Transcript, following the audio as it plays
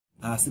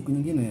Siku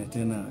nyingine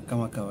tena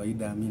kama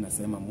kawaida mimi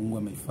nasema Mungu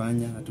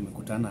ameifanya na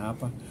tumekutana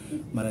hapa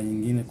mara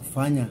nyingine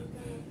kufanya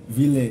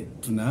vile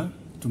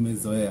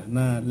tumezoea.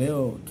 Na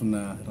leo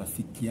tuna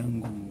rafiki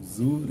yangu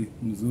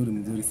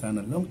mzuri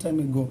sana. Long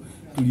time ago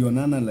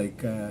tulionana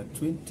like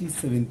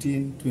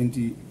 2017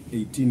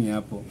 2018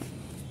 hapo.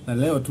 Na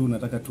leo tu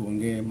nataka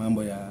tuongee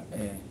mambo ya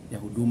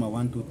huduma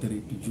 1 2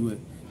 3 tujue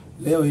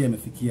leo hii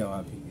amefikia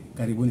wapi.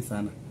 Karibuni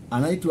sana.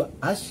 Anaitwa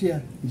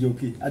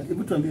Njoki.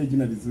 Hebu tuambie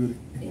jina vizuri.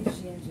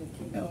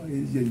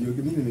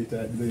 Njoki. Mimi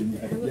nimeita design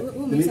yake.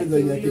 Mimi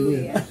design yake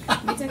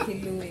ni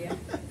Kiluya.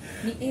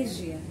 Ni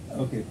Asia.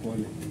 Okay,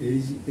 pole.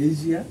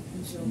 Asia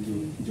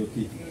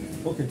Njoki.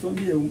 Okay,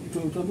 tuambie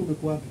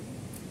umekuwa wapi?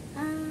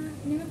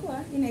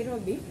 Nimekuwa in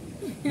Nairobi.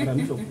 Mara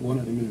mwisho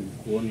kuona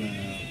nilikuona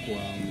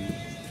kwa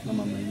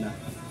Mama Maina.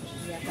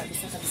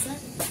 Kabisa.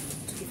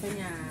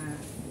 Tukifanya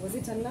was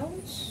it a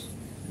lounge?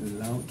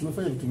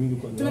 Tumefanya vitu mingi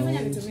kwa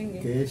lounge.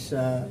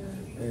 Kesha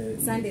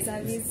Sunday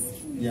service.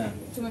 Yeah.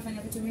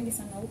 Tumefanya vitu mingi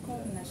sana huko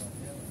na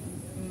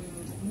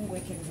Mungu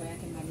weke roho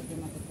yake mahali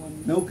pema peponi.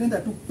 Na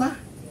ukaenda tu pa.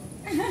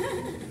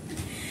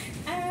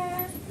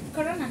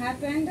 Corona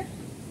happened.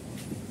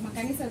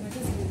 Makanisa zote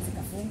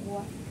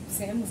zikafungwa,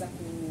 sehemu za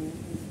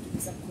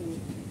ku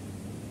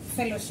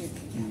fellowship.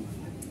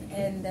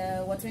 And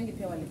watu wengi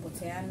pia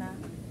walipoteana.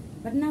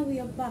 But now we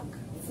are back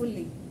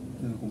fully.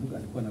 Nakumbuka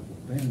alikuwa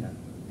anakupenda.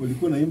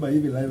 Ulikuwa naimba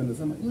hivi live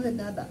anasema yule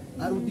dada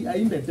arudi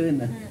aimbe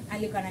tena.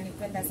 Alikuwa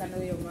ananipenda sana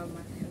huyo mama.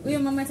 Huyo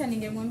mama hata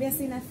ningemwambia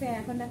sina fare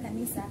ya kwenda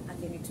kanisa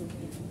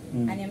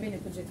angenitumia. Aniambie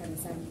nikuje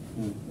kanisani.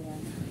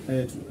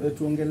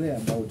 Tuongelee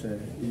about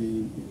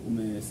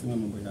umesema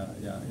mambo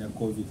ya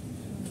COVID.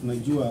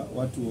 Tunajua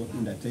watu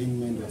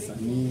entertainment,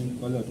 wasanii,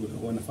 wale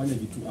watu wanafanya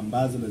vitu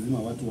ambazo lazima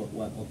watu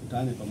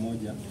wakutane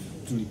pamoja.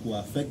 Tulikuwa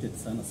affected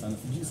sana.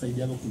 Sijui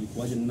Saidi yako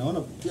kulikuwaje?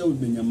 Naona pia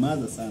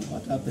umenyamaza sana.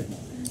 What happened?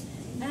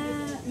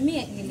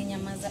 Mimi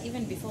nilinyamaza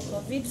even before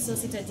COVID, so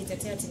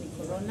sitajitetea ati ni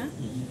corona.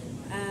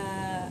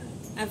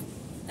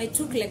 I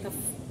took like a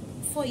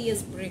 4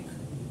 years break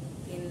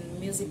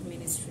in music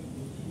ministry.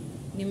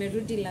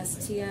 Nimerudi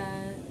last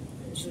year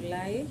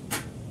July.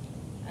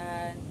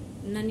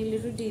 Na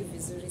nilirudi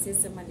vizuri,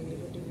 sisema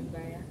nilirudi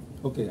vibaya.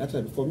 Okay,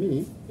 hata for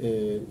me,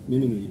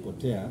 mimi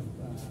nilipotea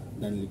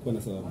na nilikuwa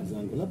na sababu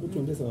zangu. Labda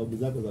tuambie sababu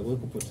zako za wewe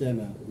kupotea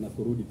na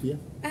kurudi pia.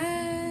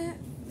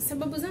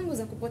 Sababu zangu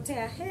za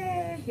kupotea,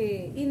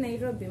 in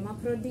Nairobi,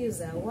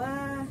 producer,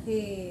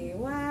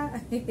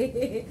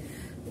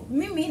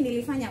 mimi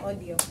nilifanya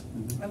audio.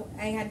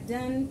 I had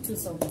done 2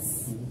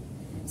 songs.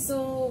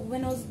 So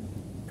when I was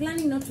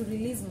planning not to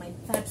release my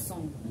 3rd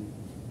song,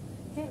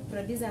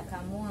 producer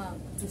akaamua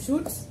to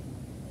shoot,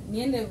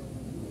 niende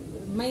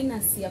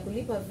minus ya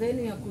kulipa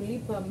venue, ya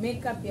kulipa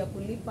makeup, ya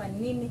kulipa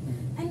nini,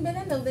 and by the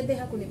end of the day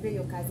hakunipea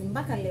hiyo kazi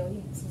mpaka leo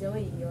hii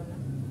sijawahi iona.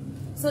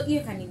 So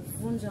hiyo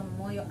kanivunja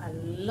moyo a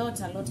lot.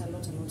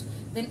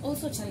 Then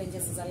also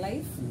challenges as a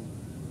life.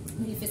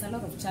 We face a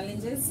lot of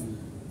challenges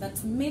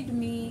that made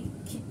me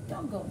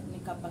kidogo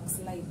nika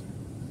backslide.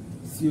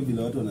 Sio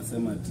vile watu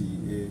wanasema ati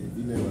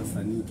vile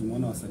wasanii,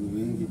 tumeona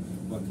wasanii wengi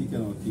wa kike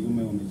na wa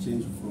kiume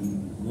wamechange from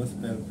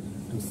gospel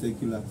to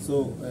secular.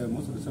 So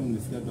most of the time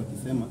nimesikia watu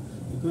wakisema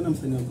ukiona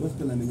msanii wa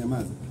gospel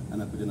amenyamaza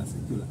anakuja na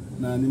secular.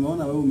 Na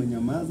nimeona wewe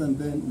umenyamaza and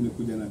then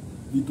umekuja na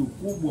vitu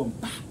kubwa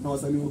na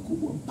wasanii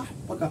wakubwa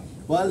mpaka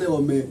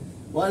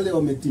wale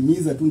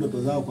wametimiza tu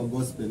ndoto zao kwa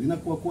gospel.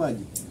 Inakuwa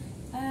kwaje?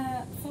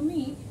 For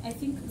me, I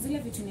think zile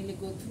vitu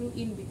niligo through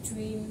in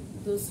between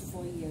those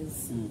 4 years.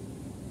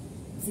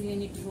 Zile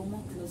ni draw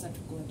more closer to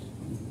God.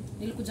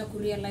 Nilikuja ku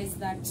realize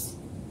that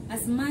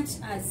as much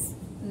as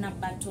na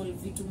battle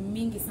vitu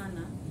mingi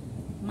sana,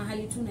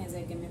 mahali tu naweza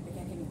egemea peke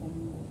yake ni kwa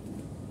Mungu.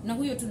 Na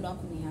huyo tu ndo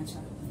hakuniacha.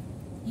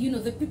 You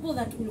know, the people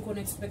that ulikuwa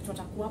expect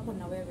watakuwa hapo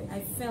na wewe,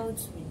 I felt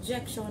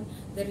rejection.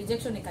 The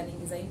rejection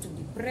ikaniingiza into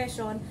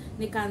depression,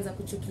 nikaanza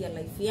kuchukia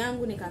life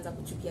yangu, nikaanza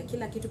kuchukia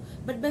kila kitu.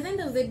 But by the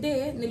end of the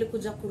day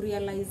nilikuja ku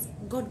realize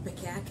God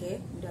peke yake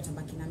ndio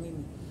atabaki na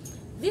mimi.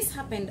 This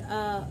happened,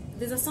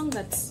 there's a song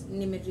that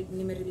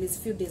nime release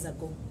few days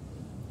ago.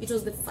 It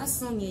was the first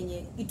song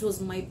yenye, it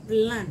was my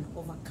plan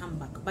of a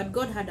comeback, but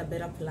God had a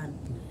better plan.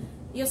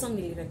 Hiyo song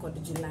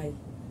nilirecord July.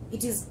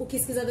 It is,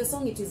 ukisikiza the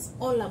song, it is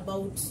all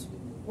about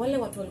wale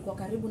watu walikuwa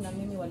karibu na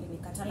mimi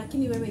walinikataa,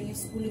 lakini wewe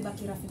Yesu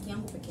ulibaki rafiki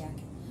yangu peke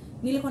yake.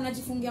 Nilikuwa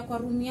najifungia kwa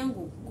room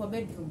yangu, kwa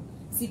bedroom.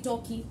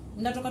 Sitoki.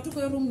 Ndatoka tu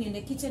kwa hiyo room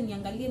niende kitchen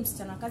niangalie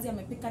msichana kazi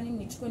amepika nini,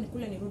 nichukue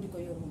nikule nirudi kwa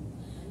hiyo room.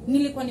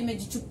 Nilikuwa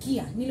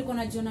nimejichukia. Nilikuwa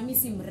najiona mimi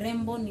si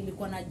mrembo,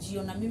 nilikuwa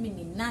najiona mimi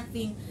ni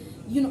nothing.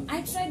 You know,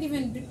 I tried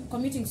even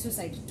committing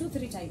suicide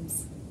 2-3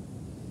 times.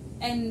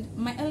 And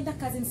my elder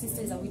cousin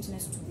sister is a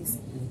witness to this.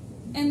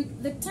 And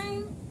the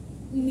time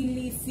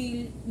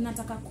nilifeel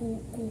nataka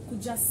ku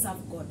just serve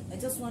God. I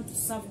just want to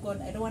serve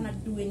God. I don't want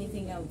to do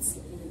anything else.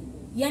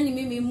 Yani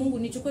mimi Mungu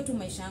nichukue tu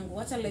maisha yangu,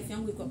 acha life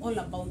yangu iko all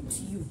about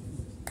you.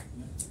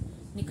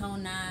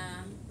 Nikaona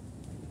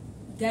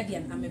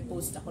Guardian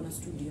amepost akona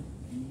studio.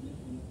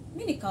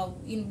 Mimi nika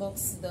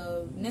inbox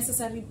the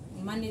necessary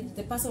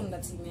the person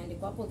that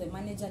imeandikwa hapo, the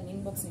manager, ni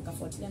inbox,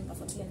 nikafuatilia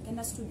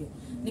nikaenda studio,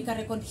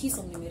 nikarecord his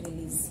song,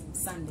 nime-release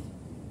Sunday.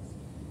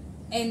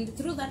 And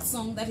through that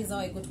song, that is how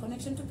I got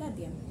connection to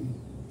Guardian.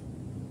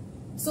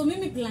 So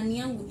mimi plan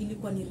yangu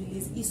ilikuwa ni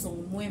release hii song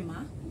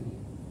Mwema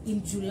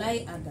in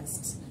July,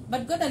 August.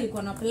 But God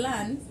alikuwa na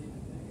plan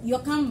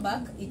your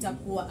comeback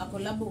itakuwa a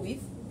collab with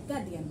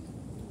Guardian.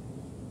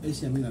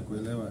 Aisha, mimi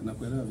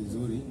nakuelewa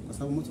vizuri kwa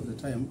sababu most of the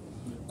time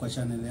kwa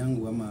channel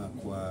yangu ama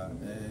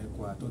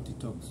kwa Toti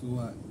Talks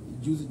huwa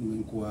juzi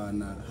nimekuwa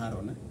na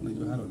Haron,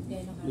 unajua Haron?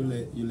 Yeah,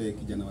 yule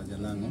kijana wa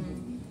Jalango.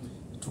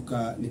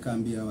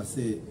 Nikaambia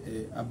wase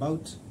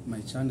about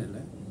my channel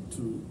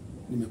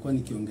nimekuwa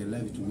nikiongelea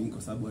vitu mingi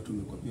kwa sababu watu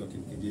wamekuwa pia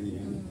wakinikejeli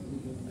mimi.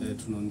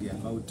 Tunaongea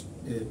about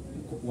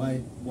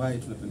why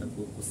tunapenda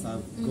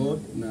kuserve God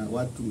na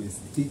watu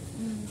tumestick,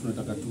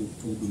 tunataka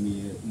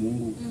tuhudumie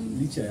Mungu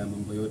licha ya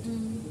mambo yote.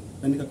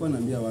 Na nikakuwa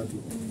naambia watu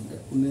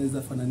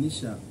unaweza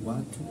fananisha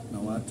watu na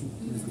watu,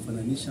 unaweza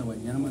fananisha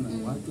wanyama na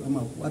watu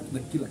ama watu na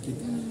kila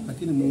kitu,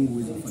 lakini Mungu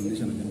huwezi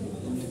kufananisha na jambo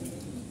lolote.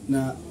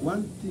 Na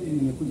one thing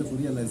nimekuja ku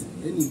realize,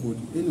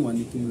 anyone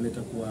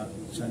nikimleta kwa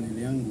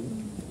channel yangu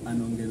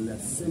anaongelea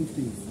same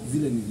thing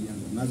zile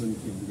nilianza nazo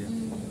nikiongea.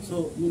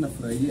 So mimi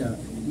nafurahia,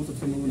 mtu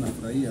kama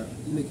nafurahia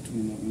ile kitu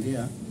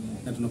nimeongea,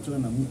 na tunakutana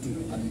na mtu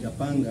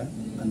alijapanga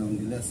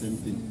anaongelea same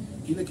thing.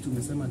 Ile kitu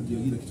nimesema ndio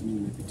ile kitu mimi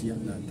nimepitia,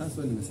 na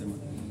taswa nimesema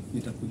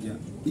nitakuja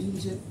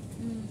nje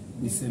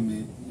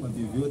niseme kwa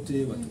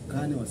vyovyote,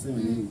 watukane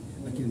waseme nini,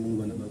 lakini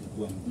Mungu anabaki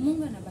kuwa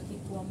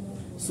Mungu.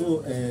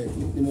 So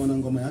nimeona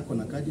ngoma yako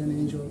na Guardian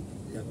Angel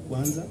ya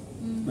kwanza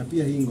na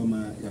pia hii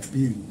ngoma ya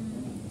pili.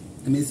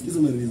 Nimeisikiza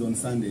release on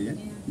Sunday,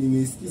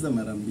 nimeisikiza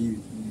mara mbili.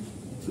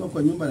 Kiwa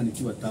kwa nyumba na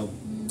nikiwa town.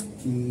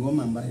 Ni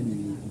ngoma ambayo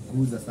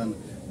nilikuza sana.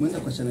 Mwenda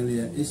kwa channel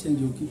ya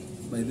Njoki,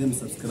 by them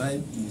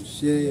subscribe,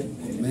 share,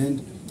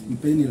 comment,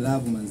 mpeni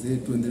love manze,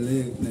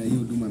 tuendelee na hii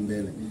huduma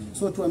mbele.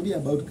 So tuambie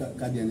about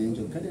Guardian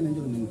Angel. Guardian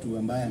Angel ni mtu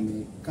ambaye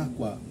amekaa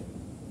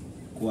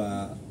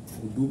kwa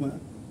huduma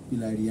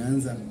bila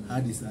alianza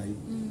hadi sasa hivi.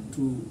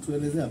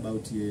 Tuelezea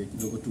about ye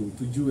kidogo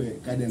tujue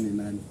Guardian ni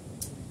nani.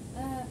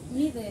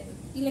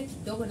 Ile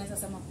kidogo naweza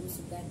sema kuhusu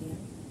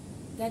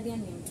Guardian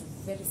ni mtu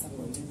very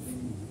supportive.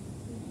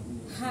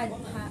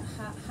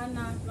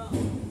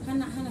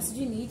 Hana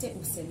sijui niite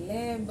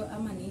useleb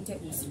ama niite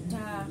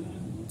ustar.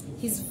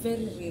 He's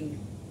very real.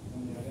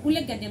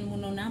 Ule Guardian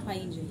munaona hapa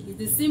nje, he's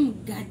the same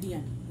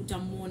Guardian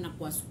utamuona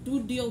kwa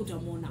studio,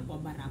 utamuona kwa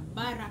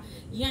barabara,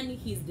 yani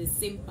he's the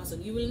same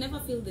person. You will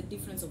never feel the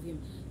difference of him.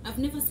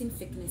 I've never seen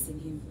fakeness in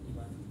him.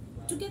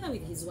 Together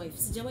with his wife,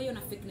 sijawahi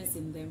ona fakeness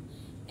in them.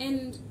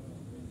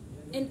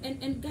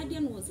 And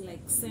Guardian was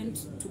like sent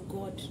to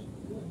God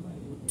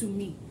to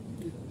me.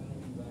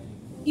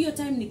 Your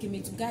time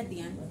nikimit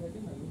Guardian,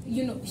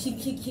 you know, he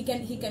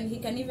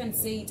can even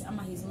say it,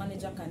 ama his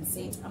manager can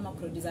say it, ama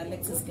producer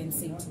Alexis can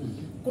say it.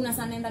 Kuna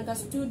sana naenda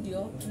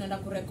studio, tunaenda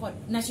kurecord,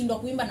 nashindwa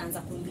kuimba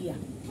naanza kulia.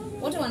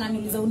 Wote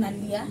wananiuliza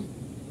unalia?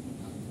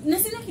 Na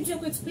sina kitu ya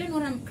ku explain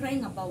what I'm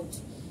crying about.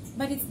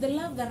 But it's the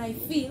love that I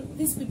feel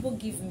these people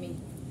give me.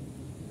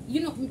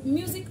 You know,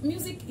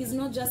 music is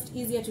not just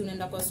easier to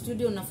unaenda kwa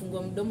studio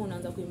unafungua mdomo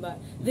unaanza kuimba.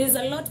 There's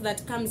a lot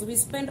that comes. We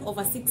spend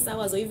over 6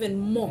 hours or even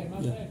more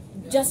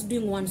just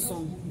doing one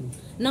song.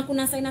 Na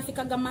kuna saa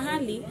inafikaga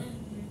mahali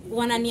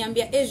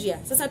wananiambia Asia,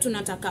 sasa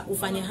tunataka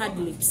ufanye hard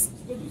lips.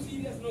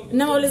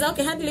 Na wauliza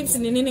okay, hard lips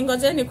ni nini?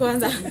 Ngojeni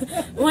kwanza.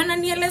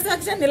 Wananieleza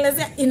kisha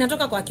nielezea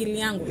inatoka kwa akili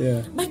yangu.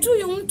 But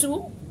huyu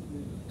mtu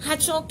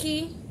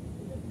hachoki,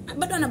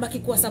 bado anabaki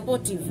kuwa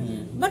supportive.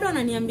 Bado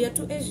ananiambia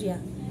tu Asia,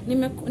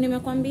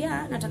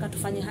 nimekwambia nataka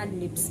tufanye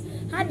hard lips.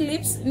 Hard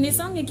lips ni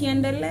song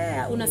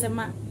ikiendelea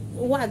unasema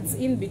words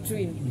in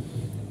between.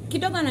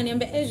 Kidogo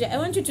ananiambia Asia, I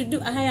want you to do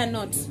a higher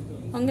note.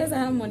 Ongeza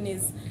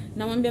harmonies.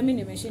 Namwambia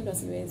mimi nimeshindwa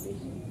siwezi.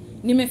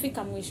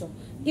 Nimefika mwisho.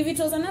 If it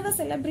was another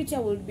celebrity I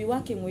would be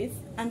working with,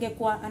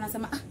 angekuwa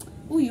anasema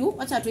huyu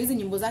acha tu hizi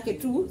nyimbo zake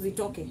tu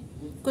zitoke.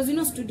 Because you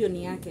know studio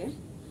ni yake.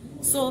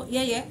 So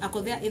yeye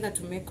ako there either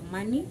to make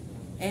money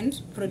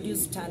and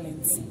produce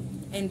talents.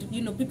 And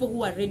you know, people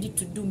who are ready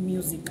to do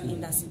music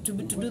industry, to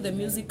do the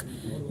music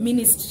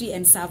ministry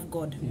and serve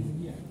God.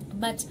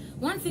 But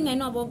one thing I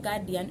know about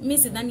Guardian, mimi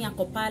sidhani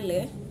yako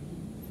pale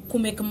ku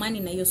make money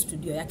na hiyo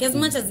studio yake. As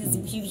much as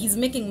he's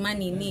making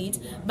money in it,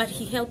 but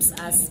he helps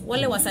us.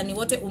 Wale wasanii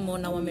wote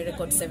umeona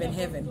wamerecord 7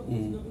 Heaven.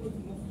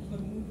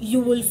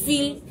 You will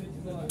feel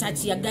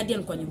touch ya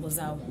Guardian kwa nyimbo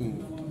zao.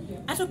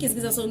 Hata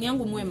ukisikiza song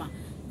yangu Mwema,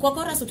 kwa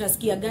chorus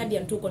utasikia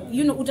Guardian tu,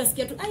 you know,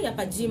 utasikia tu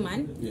hapa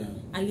G-Man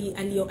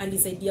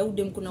alisaidia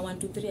udem kuna 1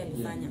 2 3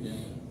 alifanya.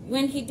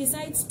 When he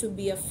decides to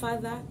be a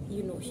father,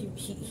 you know,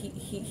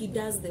 he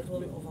does the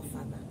role of a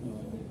father.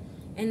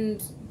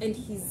 And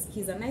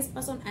he's a nice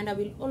person, and I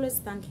will always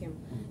thank him.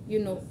 You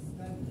know,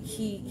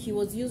 he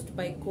was used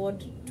by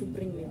God to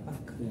bring me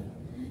back.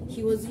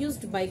 He was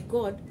used by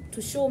God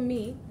to show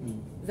me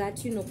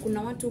that, you know,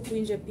 kuna watu huku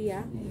nje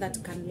pia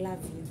that can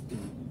love you.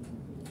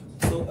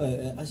 So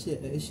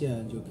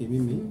Asia Njoki,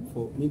 mimi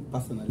for me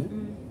personally,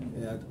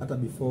 hata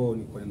before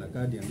ni kwenda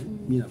Guardian,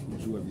 mimi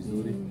nakujua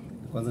vizuri.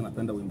 kwanza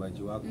napenda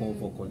uimbaji wako,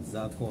 vocals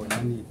zako,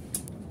 yani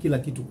kila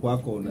kitu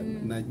kwako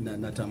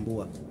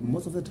natambua.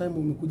 Most of the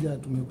time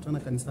tumekutana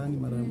kanisani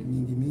mara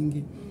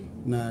mingi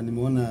na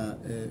nimeona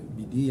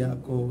bidii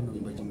yako na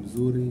uimbaji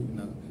mzuri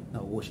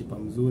na worship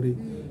mzuri.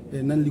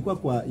 Na nilikuwa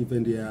kwa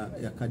event ya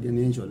Guardian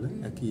Angel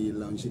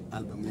akilaunch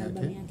album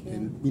yake.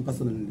 Mimi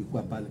personally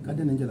nilikuwa pale.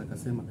 Guardian Angel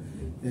akasema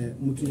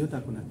mtu yote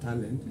akona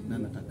talent na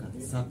anataka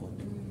support.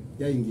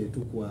 Yeye ingie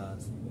tu kwa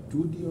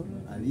studio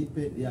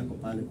alipe, yako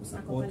pale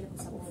kusupport,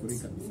 ako free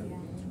kabisa.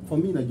 For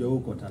me najua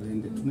uko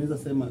talented. Tunaweza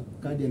sema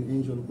Guardian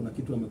Angel kuna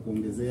kitu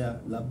amekuongezea,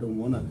 labda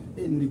umeona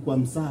nilikuwa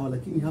msawa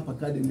lakini hapa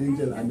Guardian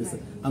Angel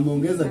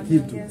ameongeza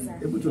kitu.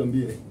 Hebu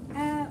tuambie.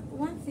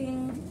 One thing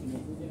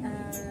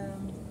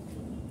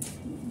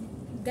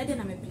Guardian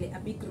ameplay a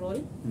big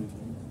role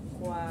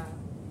kwa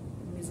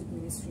music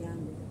ministry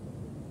yangu.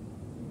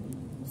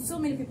 So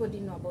many people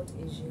didn't know about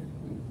Asia.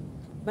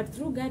 But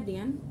through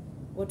Guardian,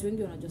 watu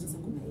wengi wanajua sasa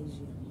kuna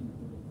Asia.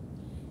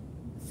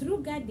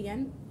 Through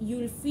Guardian,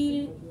 you'll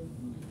feel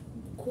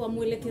kwa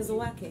mwelekezo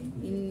wake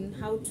in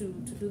how to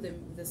do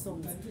the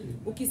songs.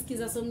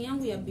 Ukisikiza song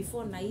yangu ya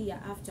before na hii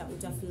ya after,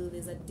 utafeel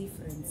there's a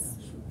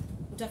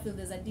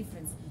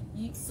difference.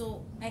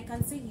 So I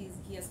can say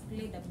he has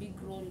played a big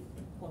role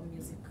kwa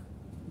music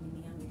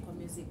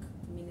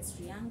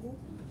ministry yangu,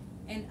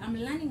 and I'm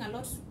learning a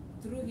lot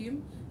through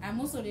him.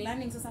 I'm also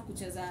learning sasa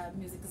kucheza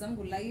music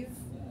zangu live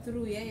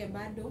through yeye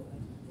bado,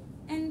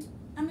 and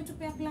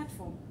ametupea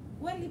platform.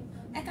 Well,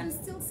 I can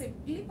still say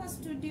lipa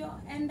studio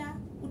and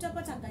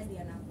utapata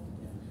Guardian hapo.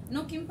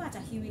 Na ukimpata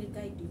he will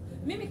guide you.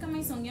 Mimi kama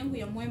hii song yangu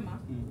ya Mwema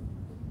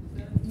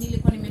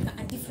nilikuwa nimeka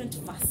a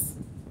different verse.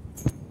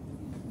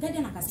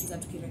 Guardian akasikiza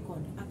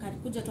tukirecord,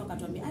 akakuja tu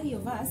akatuambia hiyo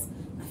verse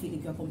na feel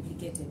ikiwa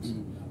complicated.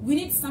 We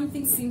need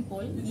something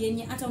simple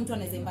yenye hata mtu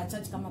anaweza imba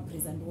church kama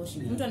praise and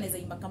worship. Mtu anaweza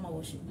imba kama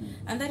worship.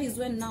 And that is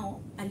when now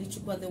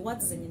alichukua the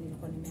words zenye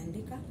nilikuwa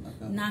nimeandika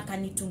na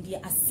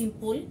akanitungia a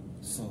simple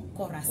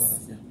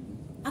chorus.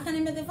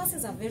 Akaniambia the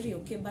verses are very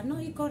okay, but no,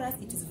 hii chorus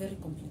it is very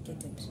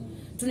complicated.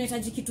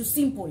 Tunahitaji kitu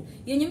simple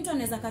yenye mtu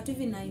anaweza katu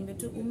hivi na imbe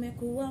tu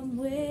umekuwa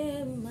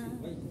mwema,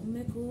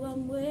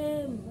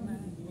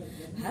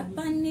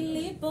 hapa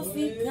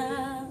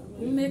nilipofika,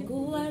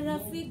 umekuwa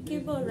rafiki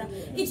bora.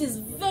 It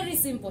is very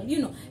simple, you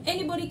know,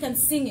 anybody can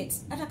sing it.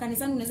 Hata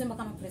kanisani unaweza imba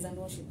kama praise and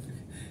worship.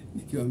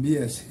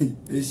 Nikiwaambia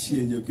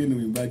Njoki ni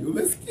mwimbaji,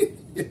 umesikia?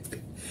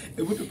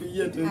 Hebu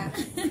tupigie tena.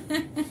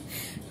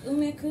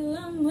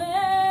 Umekuwa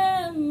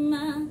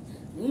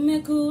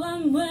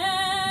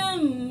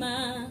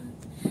mwema,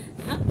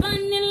 hapa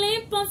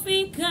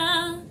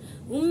nilipofika,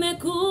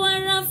 umekuwa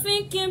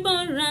rafiki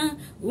bora,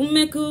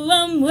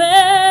 umekuwa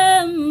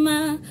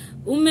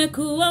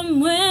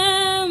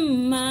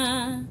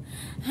mwema,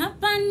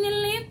 hapa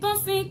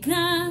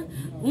nilipofika,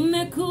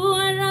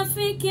 umekuwa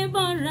rafiki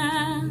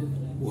bora.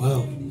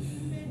 Wow.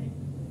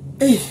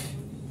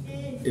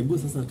 Hebu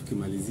sasa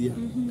tukimalizia,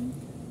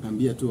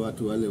 ambia tu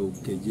watu wale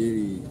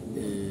ukejeri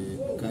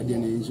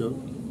Guardian Angel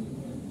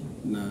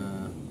na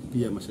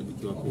pia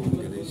mashabiki wako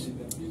waongeleshe.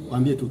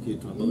 Waambie tu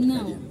kitu about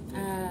Guardian.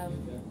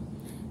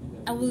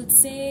 I would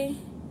say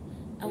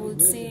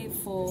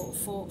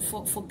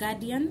for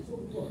Guardian,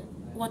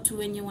 watu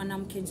wenye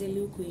wanamkejeli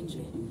huku nje,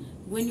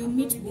 when you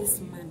meet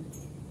this man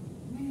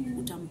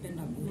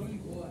utampenda bure.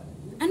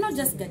 And not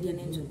just Guardian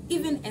Angel,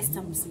 even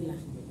Esther Musila.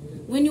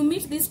 When you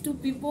meet these two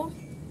people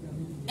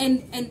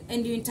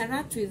and you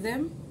interact with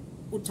them,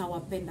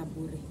 utawapenda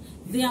bure.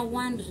 They are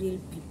one real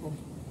people.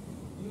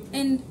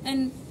 And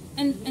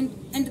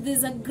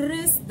there's a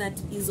grace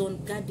that is on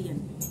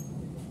Guardian.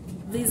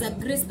 There's a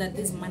grace that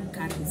this man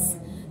carries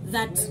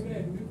that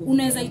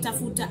unaweza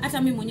itafuta.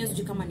 Hata mimi mwenyewe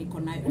sijui kama niko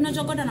nayo.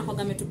 Unajua God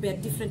anakuwa ametupea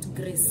different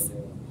grace.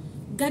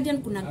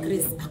 Guardian kuna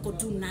grace ako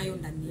tu nayo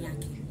ndani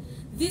yake.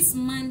 This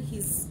man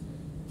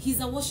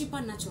he's a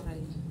worshipper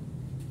naturally.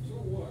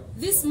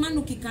 This man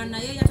ukikaa na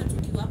yeye hata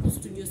tukiwa hapo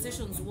studio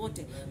sessions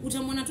wote,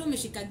 utamwona tu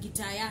ameshika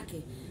gitaa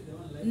yake.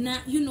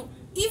 Na you know,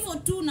 hivyo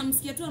tu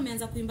namsikia tu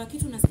ameanza kuimba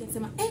kitu nasikia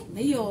kusema na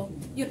hiyo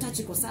touch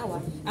iko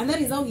sawa. And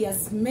that is how he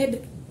has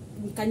made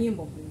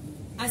kanyimbo.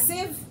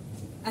 Aseme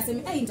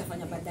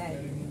nitafanya baadaye.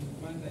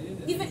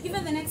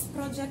 Even the next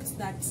project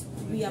that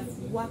we have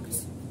worked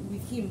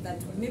with him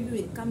that maybe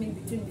will come in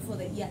between before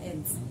the year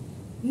ends.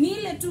 Ni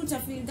ile tu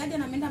utafeel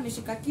Guardian ameenda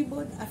ameshika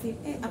keyboard, afeel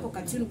hapo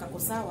katune kako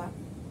sawa.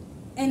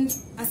 And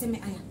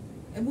aseme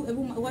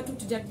ebu watu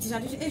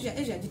tujitayarishe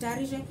Asia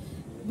jitayarishe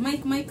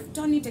mic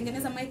Tony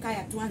tengeneza mic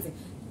haya tuanze.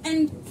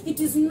 And it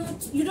is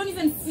not, you don't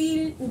even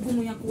feel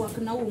ugumu ya kuwork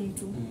na huyu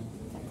mtu.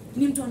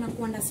 Ni mtu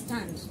anaku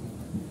understand.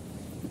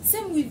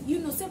 Same with, you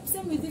know,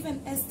 same with even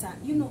Esther.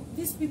 You know,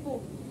 these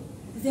people,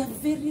 they are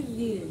very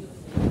real.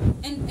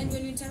 And when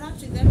you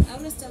interact with them, I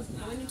always tell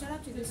people, when you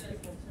interact with these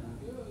people,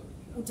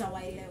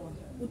 utawaelewa,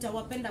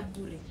 utawapenda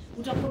bure.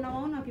 Utakuna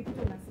waona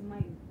wakipita una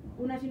smile.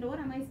 Unashinda, what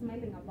am I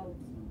smiling about?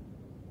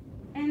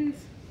 And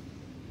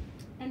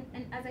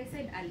as I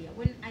said earlier,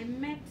 when I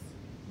met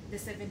the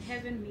Seven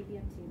Heaven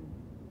media team,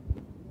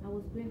 I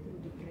was going through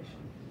depression.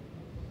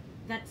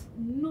 That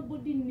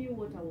nobody knew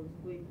what I was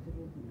going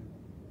through.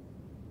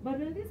 But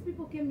when these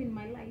people came in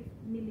my life,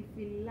 nili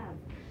feel love.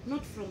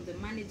 Not from the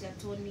manager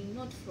Tony,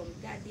 not from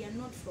Guardian,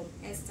 not from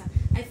Esther.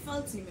 I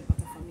felt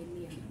nimepata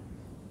familia.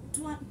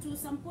 To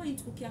some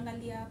point,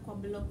 ukiangalia kwa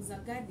blog za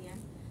Guardian,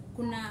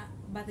 kuna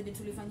birthday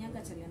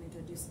tulifanyaga chali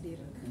anaitwa Deuce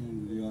Derek.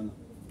 Niliona.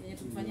 Yenye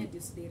tulifanya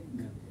Deuce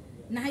Derek.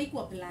 Na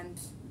haikuwa planned.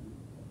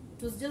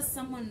 It was just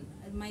someone,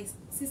 my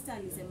sister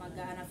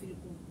alisemaga anafeel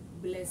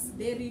bless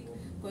Derek.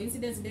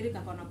 Coincidence Derek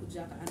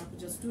anakuja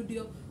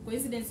studio.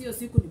 Coincidence hiyo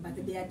siku ni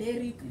birthday ya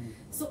Derek.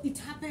 So it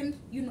happened,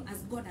 you know,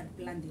 as God had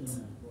planned it.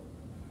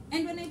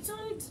 And when I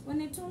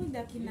told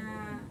the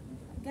kina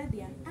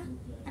Guardian,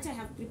 I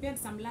have prepared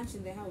some lunch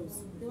in the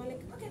house. They were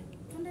like, okay,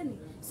 twendeni.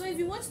 So if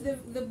you watch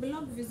the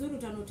blog vizuri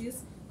uta notice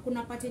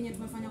kuna part yenye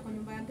tumefanya kwa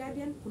nyumba ya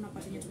Guardian, kuna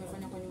part yenye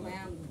tumefanya kwa nyumba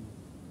yangu.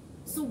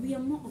 So we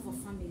are more of a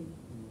family.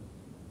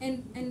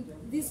 And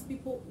these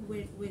people,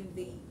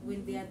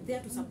 when they are there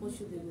to support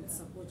you, they will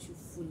support you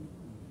fully.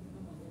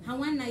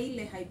 Hawana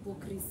ile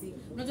hypocrisy.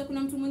 Unajua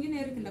kuna mtu mwingine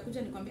Eric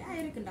ndakuja nikwambia,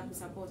 Eric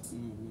ndakusupport.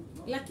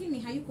 Lakini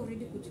hayuko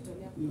ready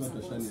kujitolea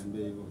kusupport.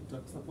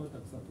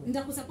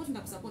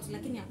 Ndakusupport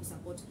lakini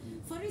hakusupport.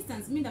 For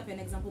instance, mimi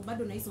ndapenda example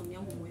bado na hizo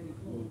yangu mwema.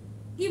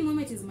 Hii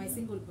moment is my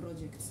single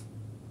project.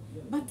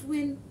 But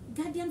when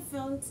Guardian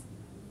felt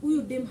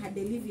huyu dem had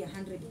delivered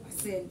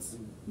 100%,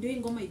 ndio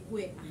ngoma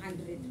ikue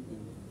 100.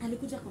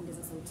 Alikuja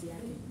kuongeza sauti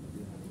yake.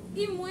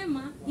 Hii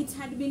mwema, it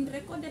had been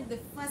recorded the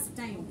first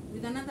time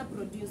with another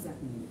producer.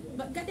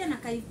 But Guardian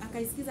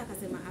akaisikiza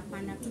akasema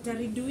hapana,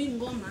 tutaredo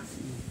ngoma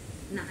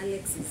na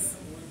Alexis.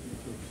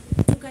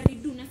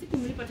 Tukaridu na siku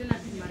mlipa tena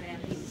mara ya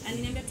pili.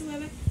 Aliniambia tu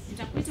wewe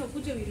nitakuita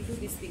ukuje we do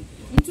this thing.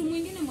 Mtu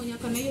mwingine mwenye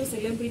kana hiyo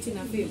celebrity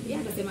na fame, yeye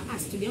akasema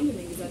studio yangu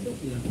imeingiza do.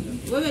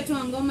 Wewe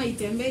toa ngoma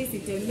itembee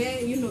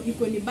isitembee, you know,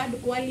 iko ni bad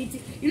quality.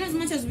 You know, as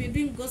much as we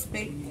doing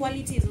gospel,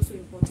 quality is also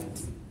important.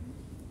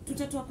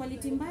 Tutatoa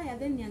quality mbaya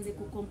then nianze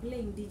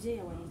kucomplain DJ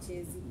ya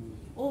wanichezi.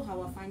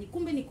 Hawafanyi.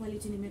 Kumbe ni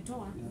quality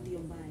nimetoa ndio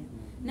mbaya.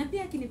 Na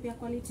pia akinipea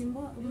quality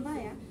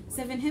mbaya,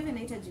 Seven Heaven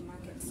haitaji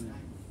market.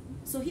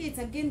 So here it's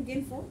again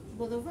gain for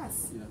both of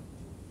us. Yeah.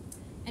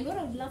 And what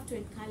I would love to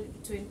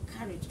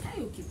encourage,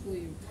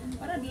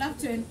 what I'd love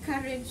to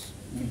encourage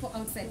people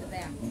outside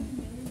there,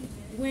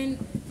 when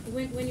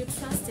you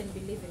trust and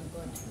believe in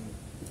God,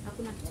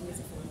 hakuna kitu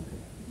kiwezi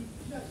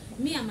kufanyika.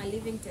 Me, I'm a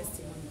living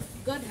testimony.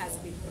 God has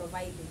been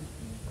providing.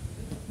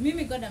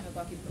 Mimi God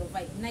amekuwa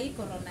akiprovide na hii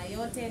corona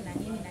yote na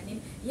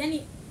nini.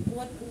 Yani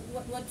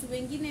watu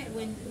wengine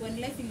when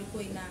life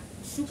ilikuwa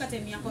inashuka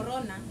time ya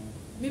corona,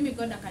 mimi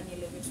God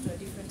akanielevate to a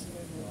different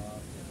level.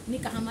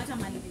 Nikahamata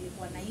mahali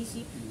nilikuwa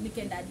naishi,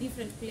 nikaenda a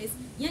different place.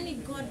 Yani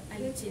God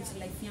alichange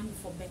life yangu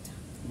for better.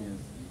 Yes.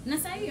 Na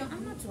sasa hiyo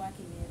I'm not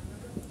working here.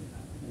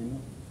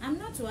 I'm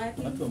not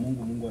working. Watu wa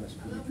Mungu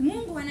anashughulikia.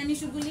 Mungu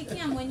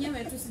ananishughulikia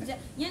mwenyewe tu sija.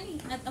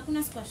 Yani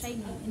hakuna siku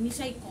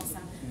nishaikosa.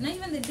 Na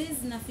even the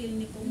days na feel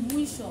niko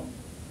mwisho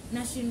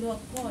nashindwa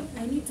God,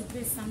 I need to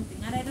pay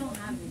something and I don't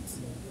have it.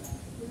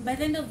 By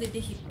the end of the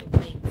day he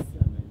provides.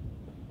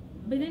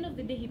 By the end of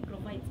the day he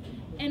provides.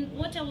 And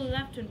what I would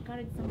love to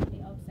encourage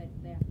somebody outside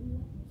there,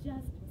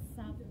 just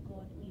serve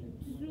God in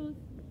truth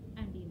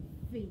and in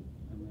faith.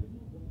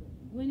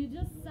 When you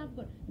just serve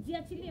God,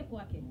 jiachilie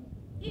kwake.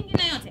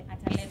 Ingine yote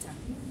ataleta.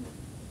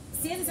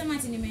 Siwezi sema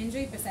ati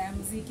nimeenjoy pesa ya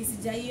muziki,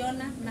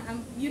 sijaiona na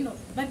you know,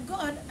 but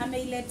God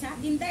ameileta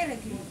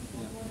indirectly.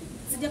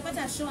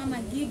 Sijapata show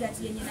ama gig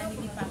ati yenye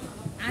nalilipa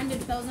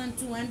 100,000,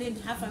 200,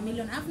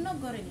 $500,000. I've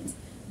not gotten it.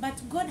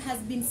 But God has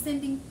been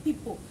sending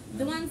people.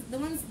 The ones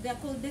they are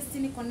called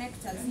destiny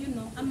connectors, you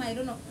know. I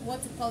don't know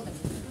what to call them.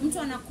 Mtu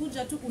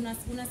anakuja tu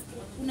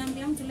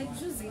unaambia mtu like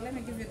Juicy, let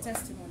me give you a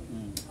testimony.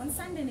 On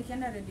Sunday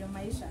nikienda Radio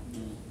Maisha.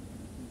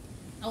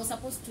 I was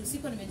supposed to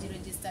siko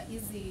nimejiregister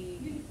hizi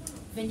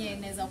venye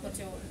naweza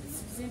ukoteo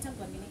zinita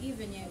kwa nini hivi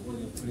venye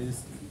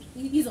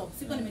hizo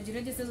siko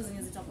nimejiregister hizo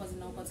zenye zitakuwa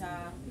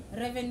zinaokota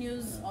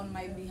revenues on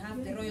my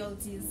behalf, the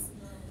royalties.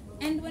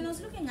 And when I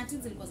was looking at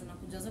it zilikuwa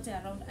zinakuja zote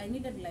around, I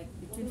needed like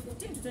between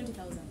 15 to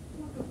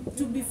 20,000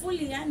 to be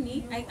fully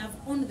yani. I have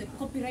owned the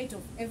copyright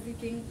of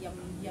everything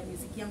ya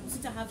music yangu,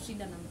 sita have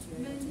shida na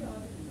mtu yoyote.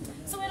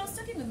 So when I was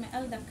talking with my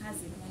elder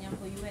cousin mwenye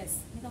ako US,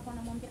 nikakuwa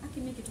namwambia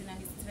mimi kitu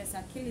inani stress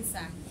akili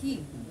saa hii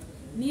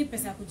ni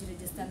pesa ya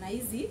kujiregister na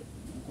hizi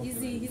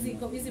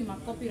ma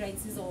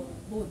copyrights hizo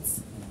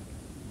boards.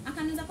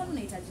 Akaniuliza kwa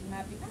unahitaji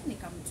ngapi?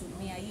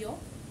 Nikamtumia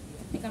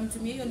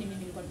hiyo ni mimi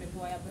nilikuwa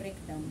nimepewa ya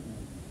breakdown.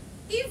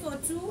 Hivyo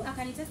tu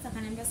akanitesta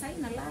akaniambia sasa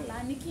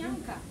nalala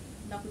nikiamka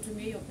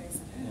ndakutumia hiyo pesa.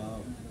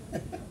 Wow.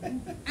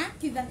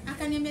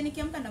 Akaniambia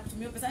nikiamka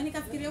ndakutumia hiyo pesa.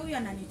 Nikafikiria huyu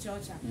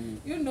ananichocha.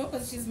 You know,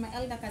 because she's my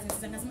elder cousin.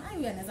 Sasa nikasema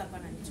huyu anaweza kuwa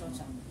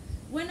ananichocha.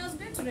 When I was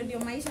going to Radio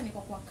Maisha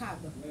niko kwa cab.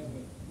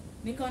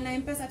 Nikaona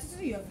M-Pesa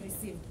tatu you have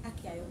received.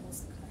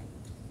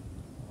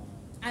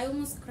 I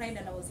almost cried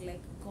and I was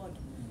like, God,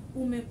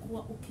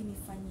 umekuwa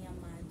ukinifanyia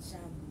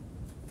maajabu.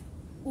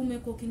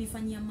 Umekuwa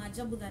ukinifanyia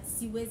maajabu that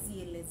siwezi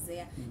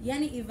elezea.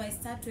 Yani if I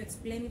start to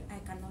explain it, I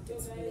cannot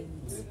explain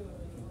it.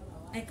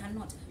 I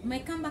cannot. My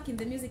comeback in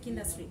the music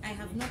industry, I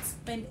have not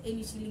spent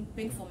any shilling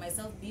paying for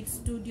myself, be it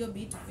studio,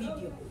 be it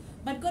video.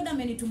 but God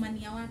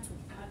amenitumania watu.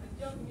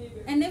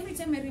 And every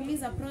time I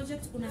release a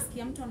project,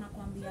 unasikia mtu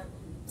anakuambia,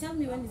 tell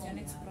me when is your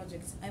next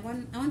project. I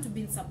want to be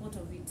in support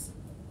of it.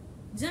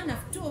 Jana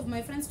 2 of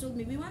my friends told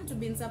me we want to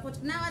be in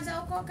support. Na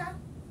wajaokoka.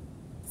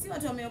 Si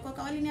watu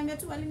wameokoka, waliniambia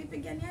tu,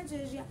 walinipigania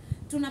Asia.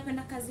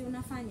 Tunapenda kazi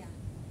unafanya.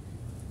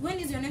 When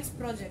is your next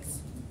project?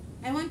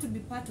 I want to be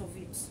part of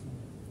it.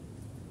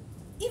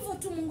 Hivyo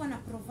tu Mungu ana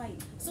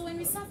provide. So when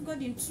we serve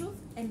God in truth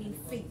and in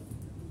faith,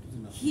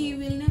 He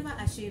will never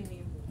ashame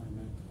you.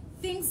 Amen.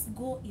 Things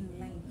go in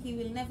line. He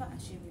will never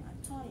ashame you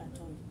at all, at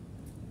all.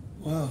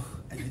 Wow,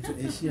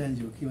 alituishia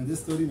Njoki. This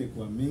story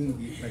imekuwa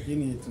mingi,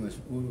 lakini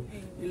tunashukuru.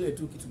 Ile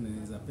tu kitu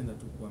tunaweza penda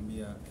tu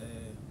kuambia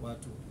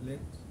watu,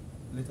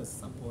 let us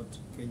support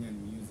Kenyan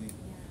music.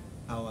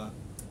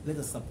 Let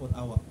us support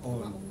our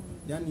own.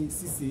 Yani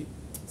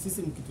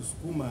sisi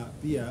mkitusukuma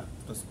pia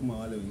tutasukuma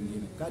wale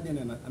wengine.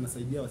 Guardian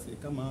anasaidia wase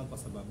kama kwa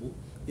sababu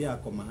yeye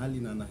ako mahali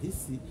na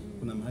anahisi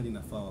kuna mahali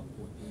nafaa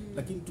wakuwe.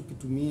 Lakini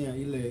tukitumia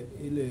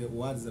ile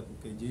words za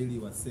kukejeli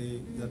wase,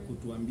 za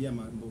kutuambia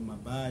mambo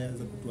mabaya,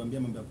 za kutuambia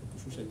mambo ya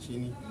kutushusha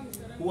chini,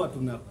 huwa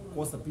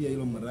tunakosa pia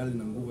ile morale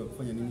na nguvu ya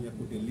kufanya nini, ya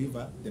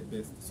kudeliver the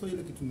best. So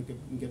ile kitu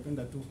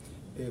ningependa tu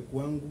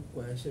kwangu,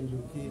 kwa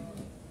Njoki,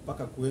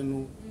 mpaka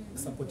kwenu,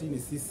 supportini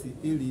sisi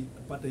ili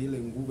tupate ile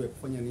nguvu ya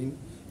kufanya nini.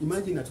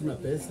 Imagine hatuna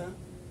pesa,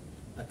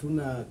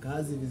 hatuna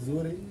kazi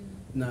vizuri,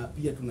 na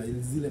pia tuna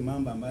zile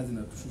mambo ambazo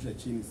zinatushusha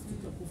chini, sisi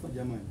tutakufa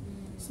jamani.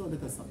 So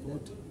let us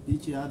support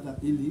each other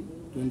ili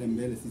tuende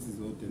mbele sisi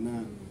zote.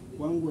 Na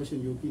kwangu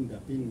Njoki,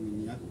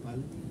 ndapini yako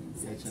pale,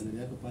 ya channel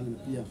yako pale, na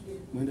pia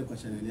muende kwa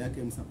channel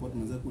yake msupport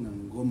mwanzo. Kuna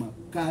ngoma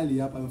kali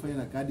hapa amefanya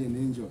na Guardian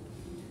Angel,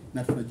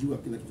 na tunajua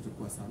kila kitu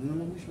kitakuwa sawa.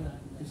 Na mwisho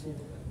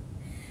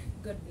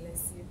God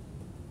bless you.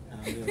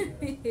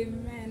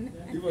 Amen.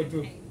 Hivyo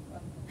tu.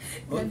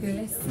 God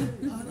bless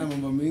you. Ana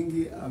mambo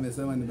mengi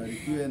amesema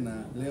nibarikiwe,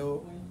 na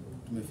leo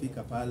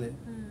tumefika pale.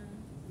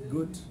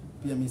 Good.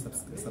 Pia mimi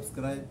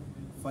subscribe,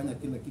 fanya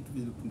kila kitu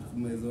vile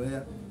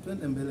tumezoea,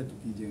 twende mbele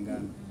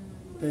tukijengana.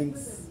 Thanks.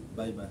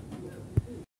 Bye bye.